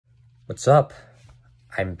What's up?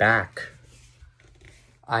 I'm back.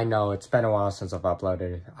 I know it's been a while since I've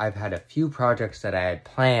uploaded. I've had a few projects that I had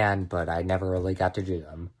planned, but I never really got to do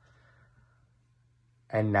them.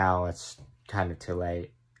 And now it's kind of too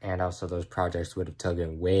late. And also those projects would have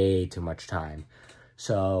taken way too much time.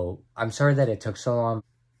 So I'm sorry that it took so long.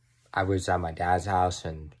 I was at my dad's house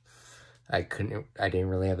and I didn't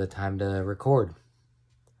really have the time to record.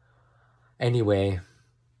 Anyway,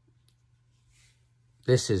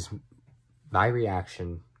 this is my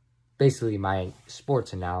reaction, basically my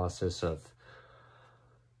sports analysis of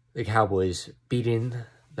the Cowboys beating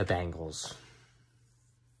the Bengals.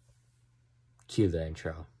 Cue the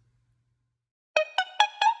intro.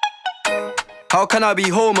 How can I be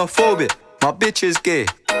homophobic? My bitch is gay.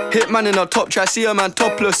 Hitman in a top try, see a man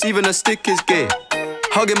topless, even a stick is gay.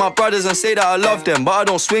 Hugging my brothers and say that I love them, but I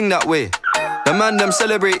don't swing that way. The man them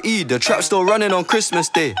celebrate Eid, the trap still running on Christmas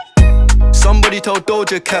Day. Somebody told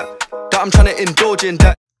Doja Cat that I'm trying to indulge in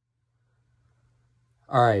that.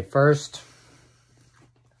 Alright, first,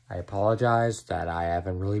 I apologize that I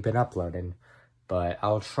haven't really been uploading, but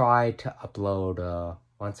I'll try to upload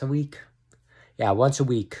once a week. Yeah, once a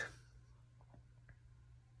week.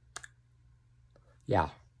 Yeah.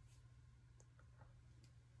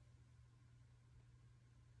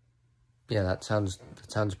 Yeah, that sounds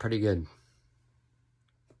pretty good.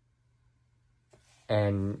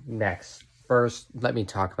 And next, first, let me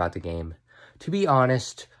talk about the game. To be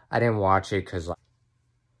honest, I didn't watch it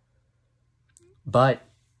but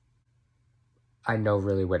I know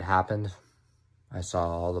really what happened. I saw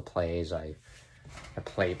all the plays. I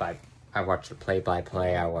watched the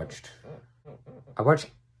play-by-play. I watched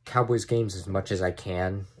Cowboys games as much as I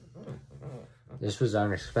can. This was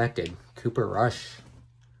unexpected. Cooper Rush.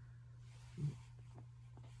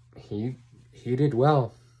 He did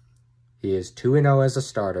well. He is 2-0 as a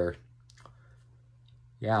starter.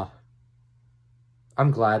 Yeah.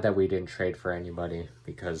 I'm glad that we didn't trade for anybody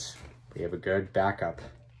because we have a good backup.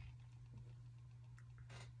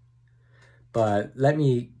 But let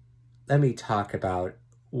me talk about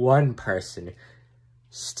one person.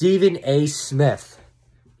 Stephen A. Smith.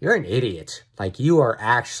 You're an idiot. Like, you are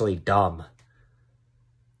actually dumb.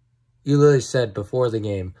 You literally said before the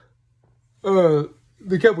game,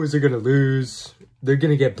 the Cowboys are going to lose. They're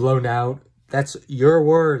going to get blown out. That's your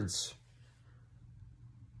words.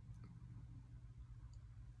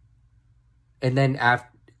 And then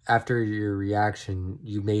after your reaction,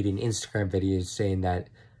 you made an Instagram video saying that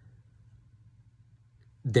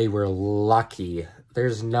they were lucky.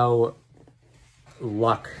 There's no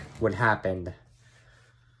luck what happened.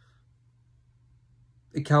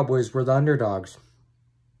 The Cowboys were the underdogs.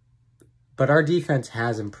 But our defense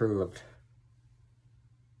has improved.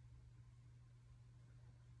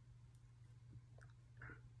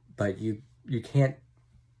 But you can't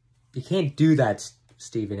do that,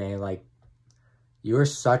 Stephen A. Like, you're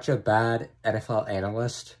such a bad NFL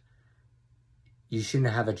analyst. You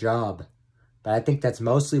shouldn't have a job. But I think that's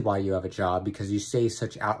mostly why you have a job, because you say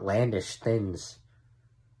such outlandish things.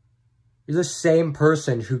 You're the same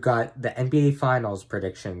person who got the NBA Finals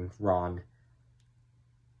prediction wrong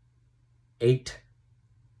 8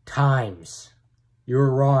 times. You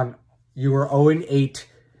were wrong. You were 0-8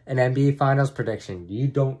 an NBA Finals prediction. You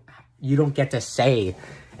don't get to say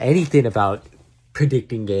anything about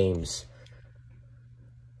predicting games.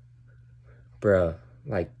 Bruh,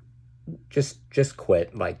 like, just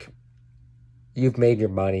quit. Like, you've made your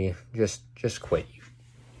money. Just quit.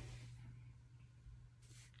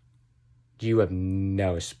 You have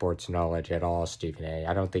no sports knowledge at all, Stephen A.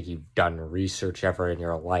 I don't think you've done research ever in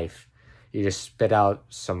your life. You just spit out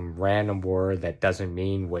some random word that doesn't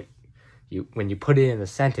mean what when you put it in a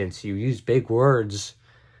sentence, you use big words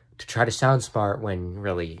to try to sound smart when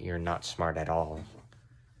really you're not smart at all.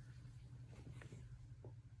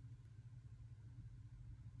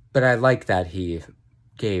 But I like that he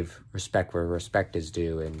gave respect where respect is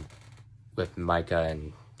due, and with Micah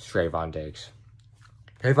and Trayvon Diggs.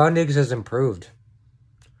 Trayvon Diggs has improved.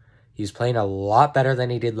 He's playing a lot better than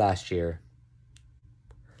he did last year.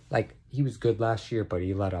 Like, he was good last year, but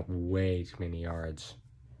he let up way too many yards.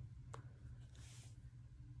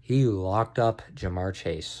 He locked up Jamar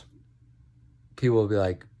Chase. People will be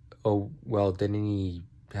like, oh, well, didn't he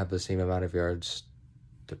have the same amount of yards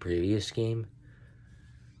the previous game?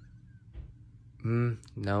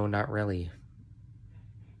 No, not really.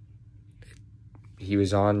 He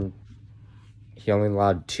only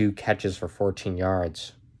allowed 2 catches for 14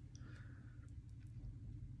 yards.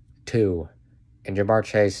 2. And Jamar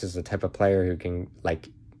Chase is the type of player who can, like,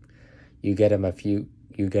 you get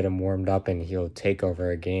him warmed up and he'll take over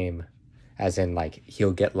a game As in, like,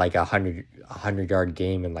 he'll get, like, a 100-yard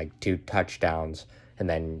game and, like, 2 touchdowns, and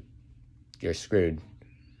then you're screwed.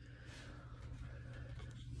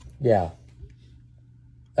 Yeah.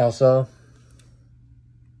 Also,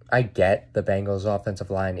 I get the Bengals' offensive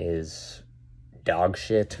line is dog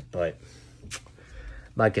shit, but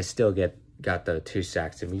Micah still got the 2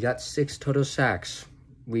 sacks, and we got 6 total sacks.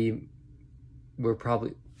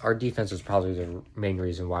 Our defense was probably the main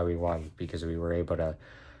reason why we won, because we were able to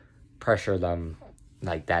pressure them,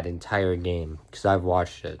 like, that entire game, because I've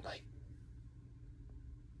watched it. Like,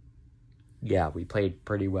 yeah, we played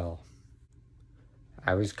pretty well.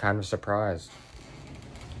 I was kind of surprised.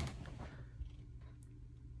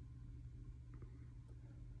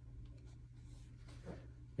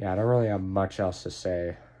 Yeah, I don't really have much else to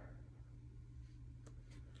say.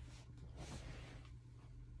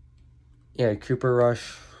 Yeah, Cooper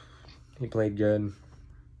Rush, he played good.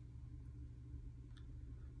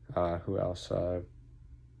 Who else?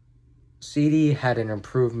 CD had an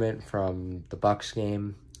improvement from the Bucs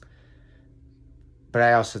game, but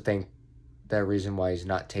I also think the reason why he's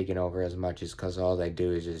not taking over as much is because all they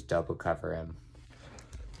do is just double cover him.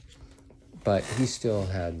 But he still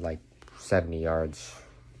had like 70 yards.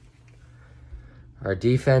 Our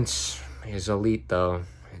defense is elite, though.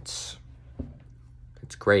 It's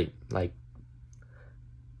great. Like,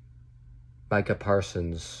 Micah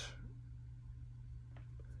Parsons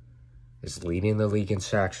is leading the league in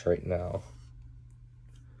sacks right now.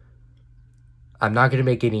 I'm not going to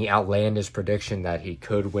make any outlandish prediction that he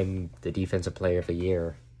could win the Defensive Player of the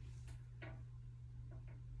Year,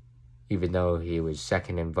 even though he was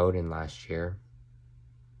second in voting last year.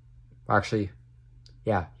 Actually,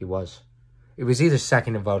 yeah, he was. It was either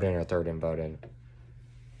second in voting or third in voting.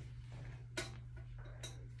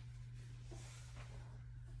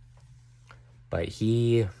 But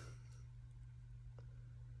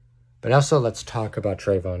also, let's talk about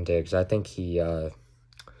Trayvon Diggs. I think he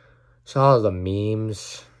saw the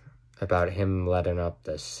memes about him letting up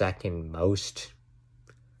the second most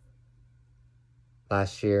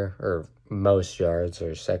last year, or most yards,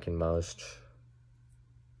 or second most.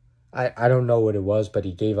 I don't know what it was, but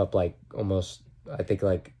he gave up like almost, I think,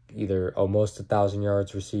 like either almost 1,000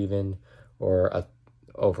 yards receiving or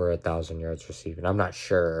over 1,000 yards receiving. I'm not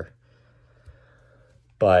sure.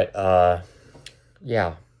 But,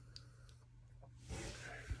 yeah.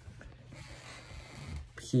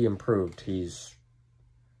 He improved. He's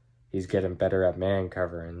getting better at man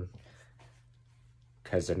covering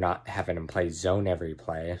because they're not having him play zone every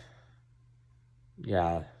play.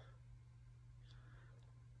 Yeah.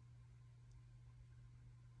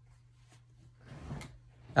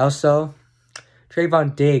 Also,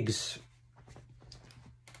 Trayvon Diggs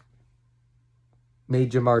made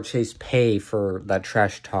Jamar Chase pay for that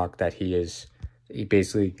trash talk that he is. He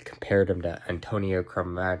basically compared him to Antonio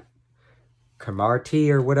Cromartie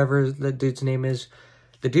or whatever the dude's name is.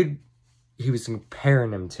 The dude he was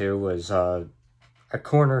comparing him to was a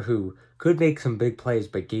corner who could make some big plays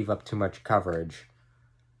but gave up too much coverage.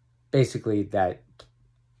 Basically, that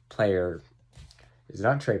player is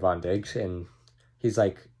not Trayvon Diggs, and he's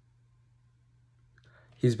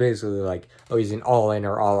basically like, oh, he's an all in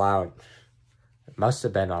or all out. It must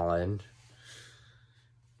have been all in.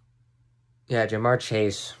 Yeah, Jamar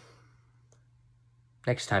Chase,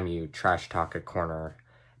 next time you trash talk a corner,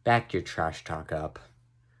 back your trash talk up.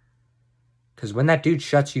 Because when that dude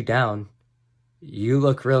shuts you down, you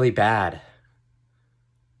look really bad.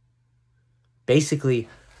 Basically,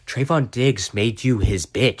 Trayvon Diggs made you his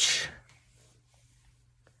bitch.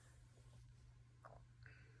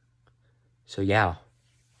 So yeah.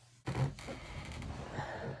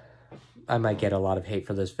 I might get a lot of hate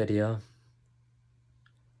for this video.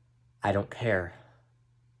 I don't care.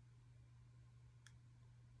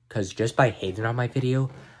 Because just by hating on my video,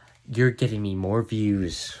 you're getting me more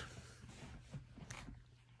views.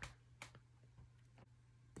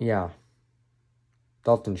 Yeah.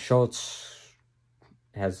 Dalton Schultz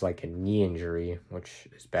has like a knee injury, which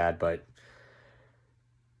is bad, but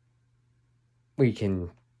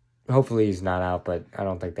hopefully he's not out, but I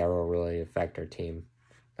don't think that will really affect our team.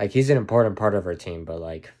 Like, he's an important part of our team, but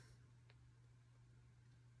like,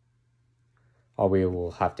 all we will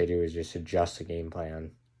have to do is just adjust the game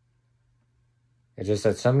plan. It's just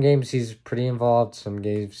that some games he's pretty involved, some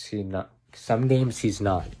games he's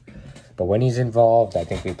not. But when he's involved, I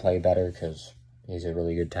think we play better because he's a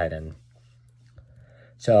really good tight end.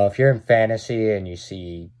 So if you're in fantasy and you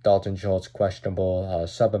see Dalton Schultz questionable,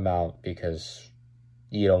 sub him out because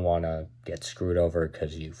you don't want to get screwed over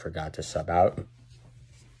because you forgot to sub out.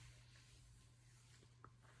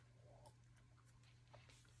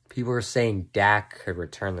 People are saying Dak could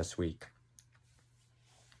return this week.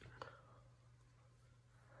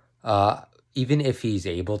 Even if he's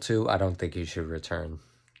able to, I don't think he should return.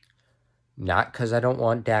 Not because I don't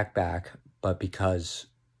want Dak back, but because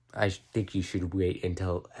I think you should wait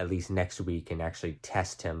until at least next week and actually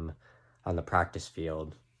test him on the practice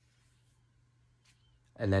field.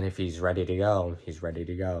 And then if he's ready to go, he's ready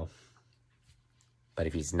to go. But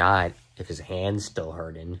if he's not, if his hand's still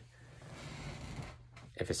hurting,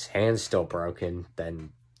 if his hand's still broken,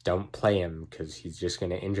 then don't play him because he's just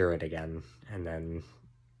going to injure it again. And then,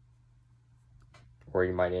 or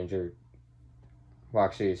he might injure, well,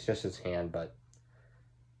 actually, it's just his hand, but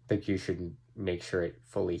I think you should make sure it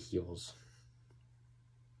fully heals.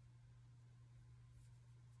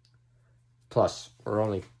 Plus, we're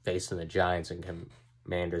only facing the Giants and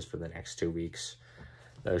Commanders for the next 2 weeks.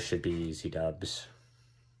 Those should be easy dubs.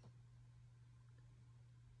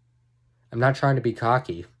 I'm not trying to be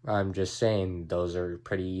cocky. I'm just saying those are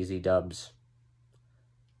pretty easy dubs.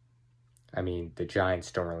 I mean, the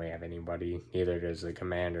Giants don't really have anybody. Neither does the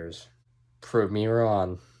Commanders. Prove me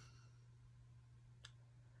wrong.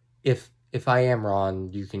 If I am wrong,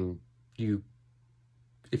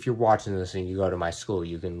 if you're watching this and you go to my school,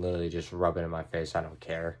 you can literally just rub it in my face. I don't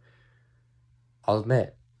care. I'll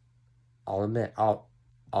admit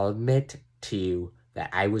to you that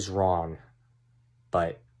I was wrong.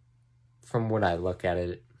 But from when I look at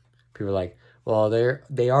it, people are like, well,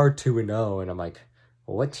 they are 2-0, and I'm like,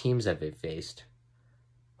 well, what teams have they faced?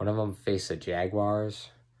 One of them faced the Jaguars.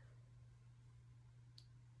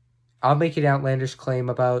 I'll make an outlandish claim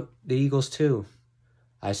about the Eagles too.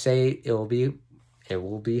 I say it will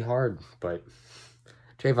be hard, but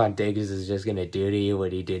Trayvon Diggs is just gonna do to you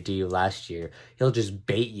what he did to you last year. He'll just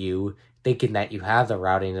bait you, thinking that you have the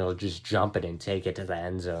route, and he'll just jump it and take it to the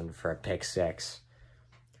end zone for a pick six.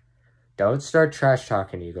 Don't start trash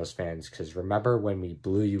talking, Eagles fans, because remember when we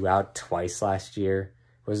blew you out twice last year?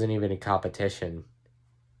 It wasn't even a competition.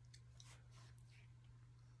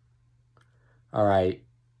 All right.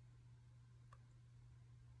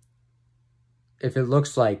 If it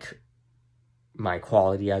looks like my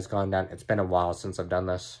quality has gone down, it's been a while since I've done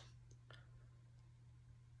this.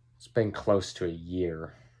 It's been close to a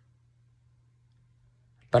year.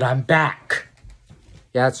 But I'm back.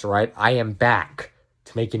 Yeah, that's right. I am back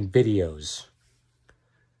to making videos.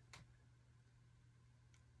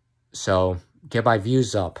 So, get my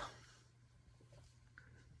views up.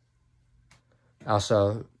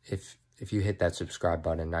 Also, if you hit that subscribe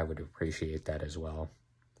button, I would appreciate that as well.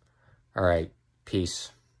 All right.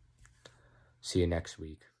 Peace. See you next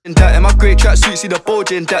week. That in my great tracksuit, see the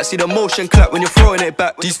bulge in that, see the motion clap when you're throwing it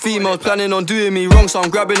back. These females planning on doing me wrong, so I'm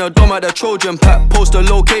grabbing a dom at the Trojan pack. Post the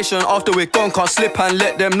location after we're gone, can't slip and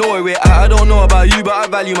let them know where we're at. I don't know about you, but I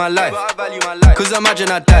value my life. Cause imagine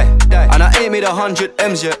I die, and I ain't made 100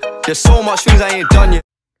 M's yet. There's so much things I ain't done yet.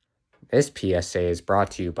 This PSA is brought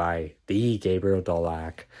to you by the Gabriel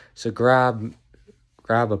Dolak. So grab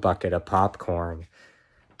a bucket of popcorn.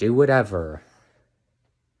 Do whatever.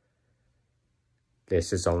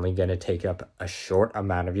 This is only going to take up a short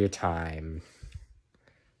amount of your time.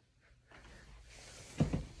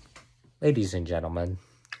 Ladies and gentlemen,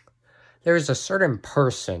 there is a certain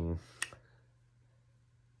person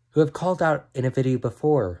who have called out in a video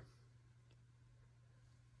before.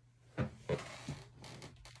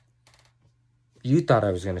 You thought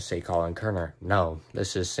I was going to say Colin Kerner. No,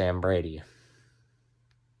 this is Sam Brady.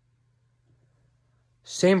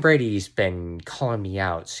 Sam Brady's been calling me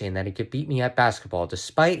out, saying that he could beat me at basketball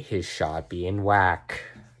despite his shot being whack.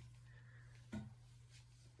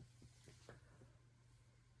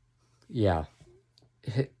 Yeah.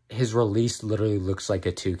 His release literally looks like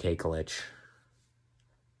a 2K glitch.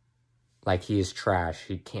 Like, he is trash.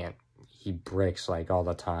 He bricks, like, all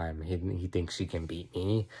the time. He thinks he can beat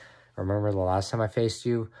me. Remember the last time I faced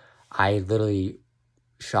you? I literally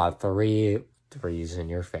shot 3 threes in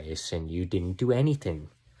your face, and you didn't do anything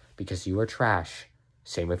because you were trash.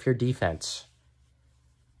 Same with your defense.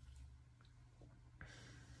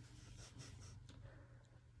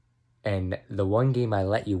 And the one game I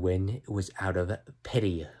let you win was out of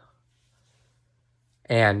pity.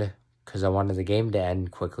 And because I wanted the game to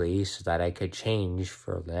end quickly so that I could change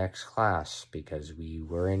for the next class because we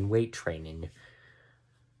were in weight training.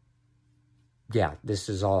 Yeah, this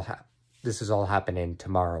is all happening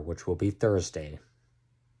tomorrow, which will be Thursday,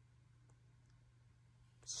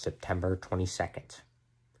 September 22nd.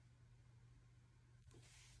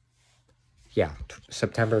 Yeah,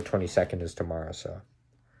 September 22nd is tomorrow, so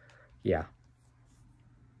yeah.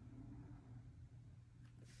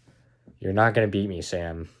 You're not going to beat me,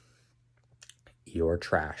 Sam. You're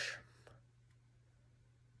trash.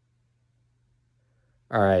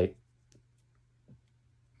 All right.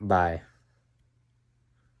 Bye.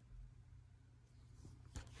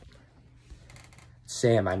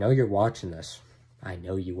 Sam, I know you're watching this. I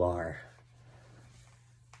know you are.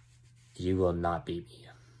 You will not beat me.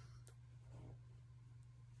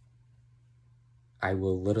 I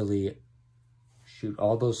will literally shoot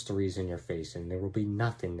all those threes in your face, and there will be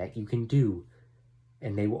nothing that you can do.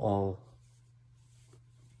 And they will all...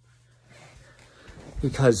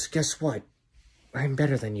 Because guess what? I'm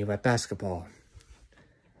better than you at basketball.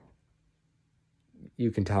 You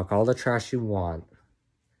can talk all the trash you want.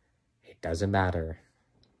 It doesn't matter.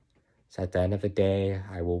 So at the end of the day,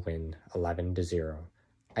 I will win 11-0.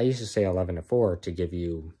 I used to say 11-4 to give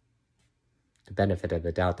you the benefit of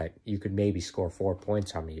the doubt that you could maybe score 4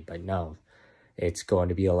 points on me, but no, it's going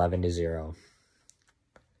to be 11-0.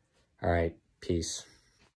 All right, peace.